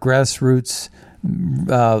more of our grassroots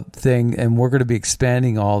thing, and we're going to be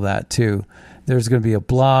expanding all that too. There's going to be a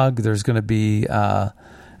blog. There's going to be a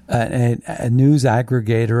news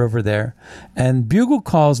aggregator over there, and Bugle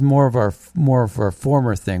Call is more of our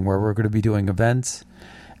former thing, where we're going to be doing events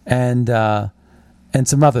and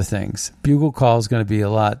some other things. Bugle Call is going to be a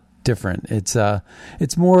lot different.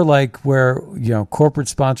 It's more like where corporate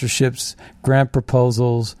sponsorships, grant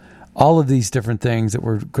proposals, all of these different things that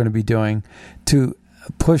we're going to be doing to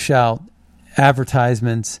push out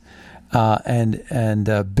advertisements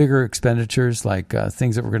and bigger expenditures, like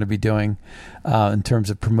things that we're going to be doing in terms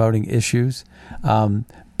of promoting issues,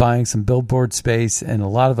 buying some billboard space, and a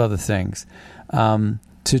lot of other things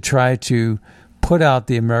to try to put out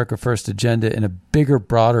the America First agenda in a bigger,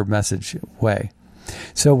 broader message way.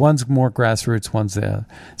 So one's more grassroots, one's the...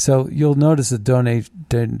 So you'll notice the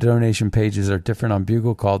donation pages are different on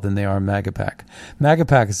Bugle Call than they are on MAGAPAC.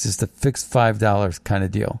 MAGAPAC is just a fixed $5 kind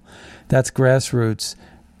of deal. That's grassroots.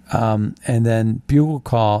 And then Bugle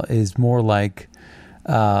Call is more like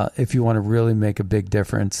if you want to really make a big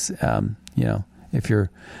difference, if you're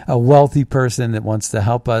a wealthy person that wants to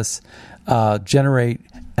help us generate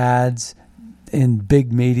ads in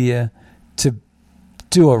big media to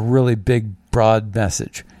do a really big, broad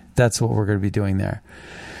message. That's what we're going to be doing there.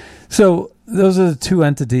 So those are the two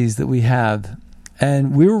entities that we have.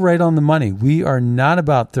 And we were right on the money. We are not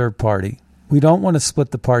about third party. We don't want to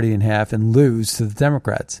split the party in half and lose to the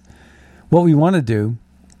Democrats. What we want to do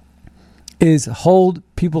is hold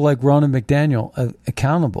people like Ronna McDaniel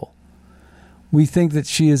accountable. We think that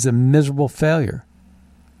she is a miserable failure.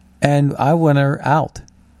 And I want her out.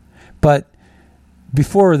 But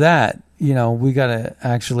before that, we got to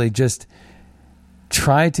actually just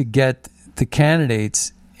try to get the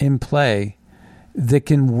candidates in play that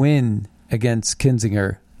can win against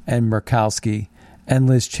Kinzinger and Murkowski and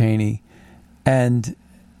Liz Cheney. And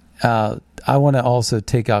I want to also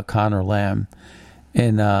take out Conor Lamb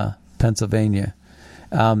in Pennsylvania.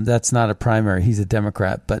 That's not a primary. He's a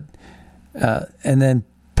Democrat. But and then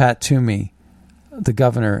Pat Toomey, the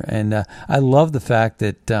governor. And I love the fact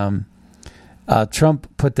that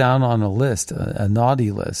Trump put down on a list, a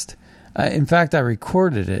naughty list. In fact, I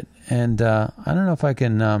recorded it. And I don't know if I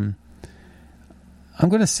can... I'm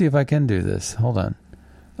going to see if I can do this. Hold on.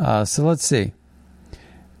 So let's see.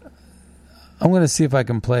 I'm going to see if I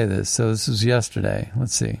can play this. So this was yesterday.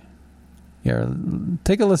 Let's see. Here,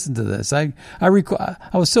 take a listen to this. I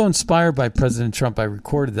was so inspired by President Trump. I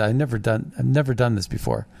recorded that. I've never done this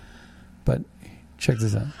before. But check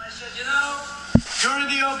this out. I said, during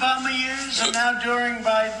the Obama years and now during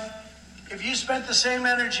Biden, if you spent the same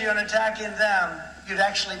energy on attacking them, you'd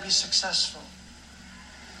actually be successful,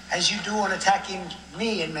 as you do on attacking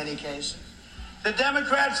me in many cases. The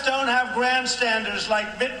Democrats don't have grandstanders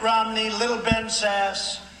like Mitt Romney, Little Ben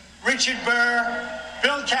Sass, Richard Burr,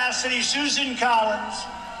 Bill Cassidy, Susan Collins,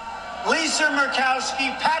 Lisa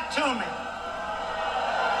Murkowski, Pat Toomey.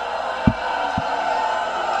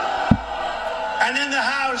 And in the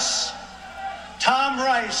House, Tom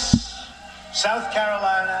Rice, South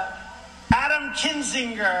Carolina, Adam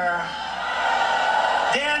Kinzinger,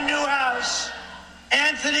 Dan Newhouse,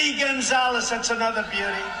 Anthony Gonzalez, that's another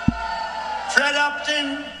beauty, Fred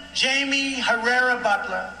Upton, Jamie Herrera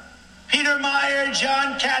Butler, Peter Meyer,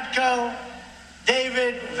 John Katko,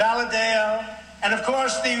 David Valadeo, and of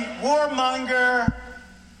course the warmonger,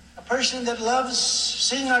 a person that loves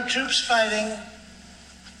seeing our troops fighting,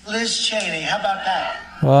 Liz Cheney. How about that?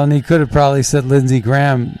 Well, and he could have probably said Lindsey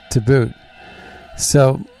Graham to boot.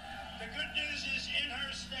 So... the good news is in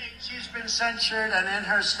her state, she's been censured, and in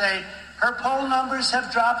her state, her poll numbers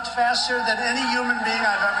have dropped faster than any human being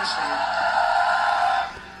I've ever seen.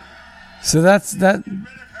 So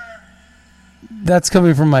that's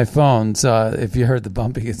coming from my phone. So if you heard the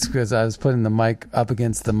bumping, it's because I was putting the mic up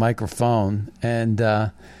against the microphone. And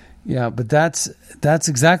but that's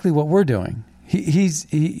exactly what we're doing.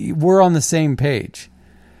 We're on the same page,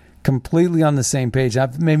 completely on the same page.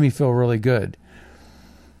 That made me feel really good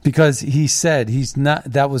because he said he's not.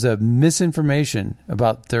 That was a misinformation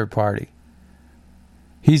about third party.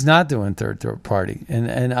 He's not doing third party,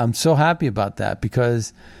 and I'm so happy about that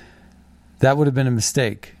because that would have been a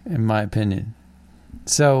mistake, in my opinion.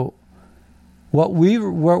 So what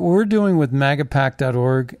we're doing with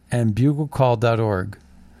MAGAPAC.org and BugleCall.org,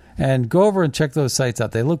 and go over and check those sites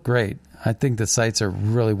out. They look great. I think the sites are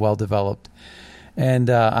really well developed. And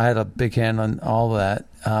I had a big hand on all of that.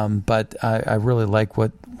 But I really like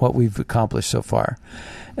what we've accomplished so far.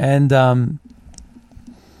 And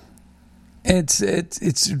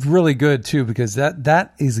it's really good, too, because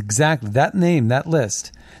that is exactly, that name, that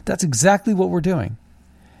list, that's exactly what we're doing.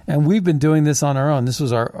 And we've been doing this on our own. This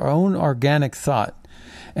was our own organic thought.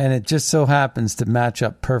 And it just so happens to match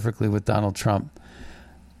up perfectly with Donald Trump.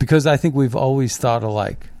 Because I think we've always thought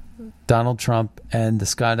alike. Donald Trump and the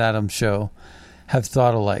Scott Adams Show have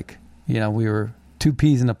thought alike. We were two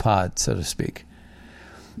peas in a pod, so to speak.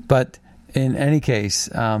 But in any case,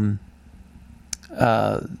 that's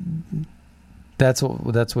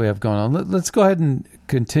what we have going on. Let's go ahead and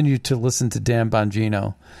continue to listen to Dan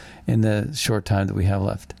Bongino in the short time that we have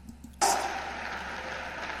left.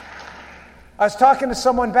 I was talking to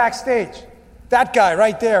someone backstage. That guy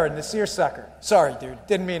right there in the seersucker. Sorry, dude.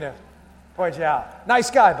 Didn't mean to point you out.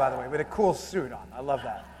 Nice guy, by the way, with a cool suit on. I love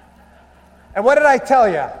that. And what did I tell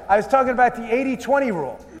you? I was talking about the 80-20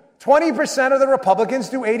 rule. 20% of the Republicans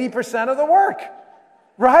do 80% of the work.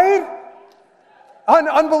 Right?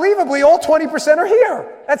 Unbelievably, all 20% are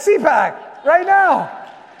here at CPAC right now.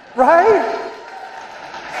 Right?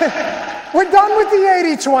 We're done with the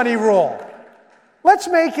 80-20 rule. Let's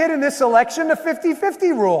make it in this election the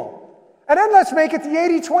 50-50 rule. And then let's make it the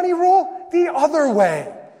 80-20 rule the other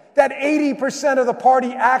way. That 80% of the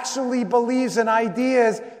party actually believes in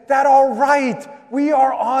ideas that are right. We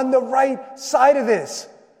are on the right side of this.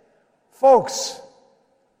 Folks,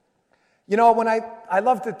 when I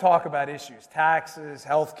love to talk about issues, taxes,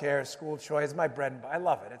 healthcare, school choice, my bread and butter. I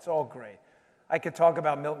love it. It's all great. I could talk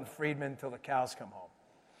about Milton Friedman till the cows come home.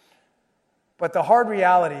 But the hard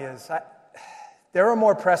reality is there are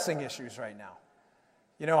more pressing issues right now.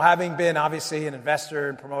 You know, having been obviously an investor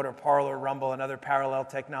and promoter of Parler, Rumble, and other parallel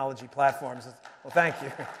technology platforms, well, thank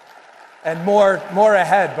you. And more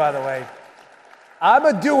ahead, by the way. I'm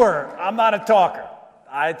a doer. I'm not a talker.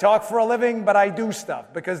 I talk for a living, but I do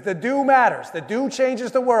stuff because the do matters. The do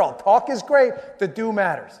changes the world. Talk is great. The do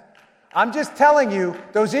matters. I'm just telling you,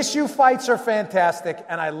 those issue fights are fantastic,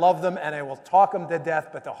 and I love them, and I will talk them to death.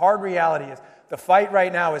 But the hard reality is the fight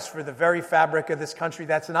right now is for the very fabric of this country.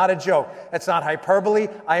 That's not a joke. That's not hyperbole.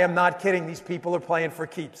 I am not kidding. These people are playing for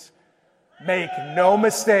keeps. Make no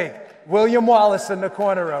mistake. William Wallace in the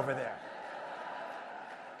corner over there.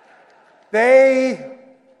 They,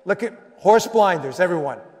 look at horse blinders,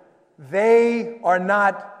 everyone. They are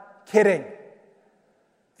not kidding.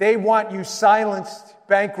 They want you silenced,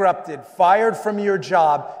 bankrupted, fired from your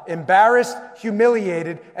job, embarrassed,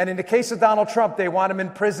 humiliated, and in the case of Donald Trump, they want him in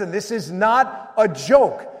prison. This is not a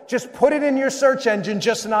joke. Just put it in your search engine,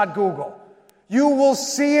 just not Google. You will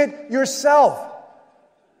see it yourself.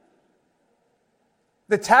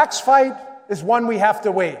 The tax fight is one we have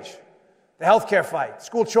to wage. The healthcare fight,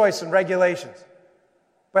 school choice and regulations.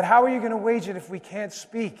 But how are you going to wage it if we can't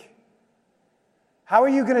speak? How are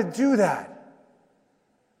you going to do that?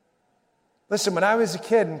 Listen, when I was a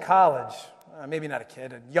kid in college, maybe not a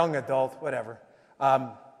kid, a young adult, whatever, I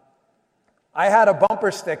had a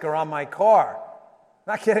bumper sticker on my car.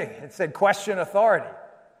 Not kidding. It said, "Question authority."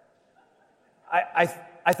 I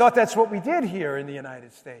thought that's what we did here in the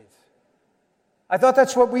United States. I thought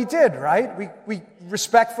that's what we did, right? We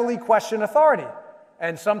respectfully question authority.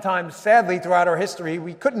 And sometimes, sadly, throughout our history,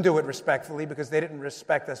 we couldn't do it respectfully because they didn't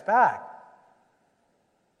respect us back.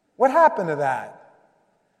 What happened to that?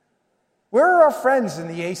 Where are our friends in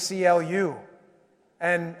the ACLU?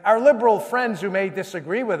 And our liberal friends who may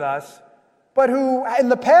disagree with us, but who, in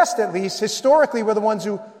the past at least, historically were the ones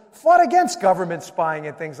who fought against government spying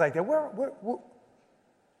and things like that.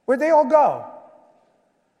 Where'd they all go?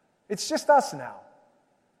 It's just us now.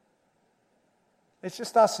 It's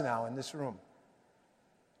just us now in this room.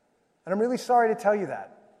 And I'm really sorry to tell you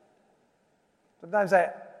that. Sometimes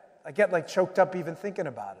I get like choked up even thinking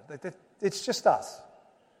about it. It's just us.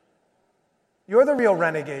 You're the real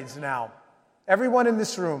renegades now. Everyone in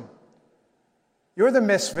this room. You're the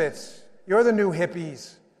misfits. You're the new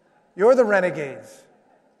hippies. You're the renegades.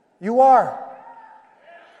 You are.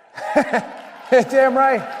 Damn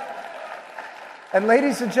right. And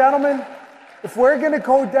ladies and gentlemen, if we're going to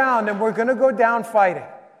go down, then we're going to go down fighting.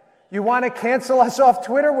 You want to cancel us off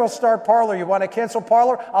Twitter? We'll start Parler. You want to cancel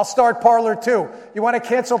Parler? I'll start Parler too. You want to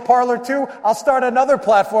cancel Parler too? I'll start another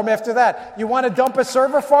platform after that. You want to dump a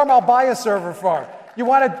server farm? I'll buy a server farm. You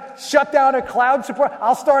want to shut down a cloud support?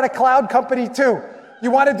 I'll start a cloud company too. You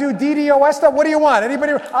want to do DDoS stuff? What do you want?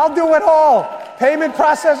 Anybody? I'll do it all. Payment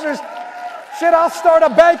processors? Shit, I'll start a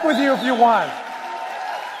bank with you if you want.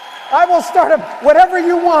 I will start whatever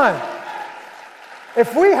you want.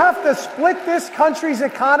 If we have to split this country's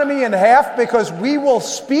economy in half because we will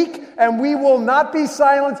speak and we will not be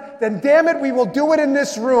silenced, then damn it, we will do it in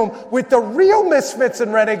this room with the real misfits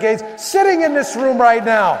and renegades sitting in this room right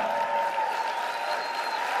now.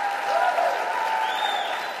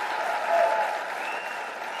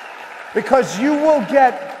 Because you will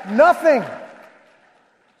get nothing.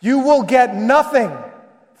 You will get nothing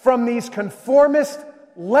from these conformist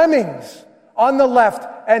lemmings on the left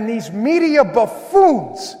and these media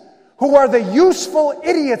buffoons who are the useful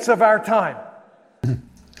idiots of our time.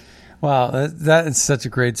 Wow, that is such a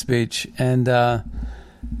great speech. And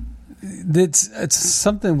it's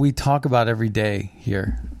something we talk about every day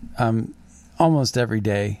here. Almost every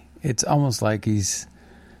day. It's almost like he's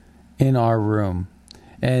in our room.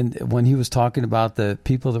 And when he was talking about the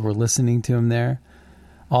people that were listening to him there,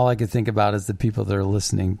 all I could think about is the people that are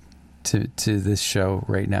listening to this show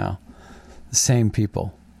right now. The same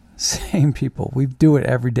people. We do it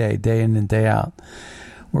every day, day in and day out.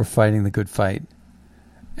 We're fighting the good fight.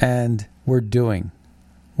 And we're doing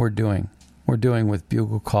with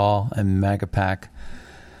Bugle Call and MAGA PAC.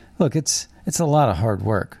 Look, it's a lot of hard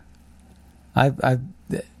work. The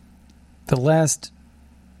last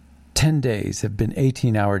 10 days have been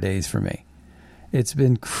 18-hour days for me. It's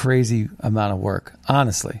been crazy amount of work,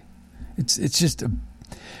 honestly. It's just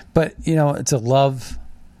but you know, it's a love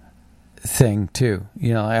thing too.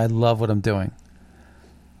 You know, I love what I'm doing.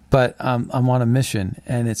 But I'm on a mission,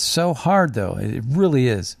 and it's so hard though. It really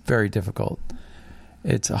is very difficult.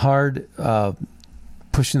 It's hard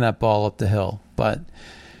pushing that ball up the hill, but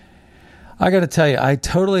I got to tell you, I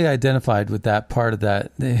totally identified with that part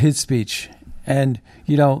of his speech, And,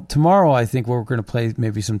 tomorrow I think we're going to play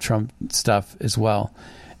maybe some Trump stuff as well.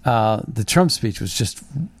 The Trump speech was just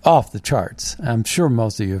off the charts. I'm sure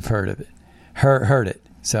most of you have heard of it. Heard it.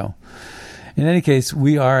 So, in any case,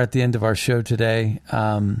 we are at the end of our show today.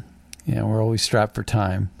 We're always strapped for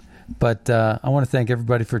time. But I want to thank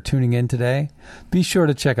everybody for tuning in today. Be sure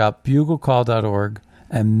to check out buglecall.org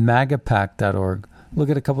and magapack.org. Look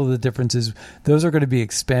at a couple of the differences. Those are going to be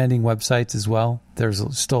expanding websites as well. There's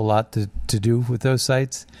still a lot to do with those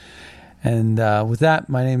sites. And with that,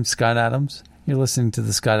 my name's Scott Adams. You're listening to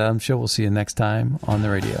The Scott Adams Show. We'll see you next time on the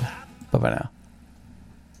radio. Bye-bye now.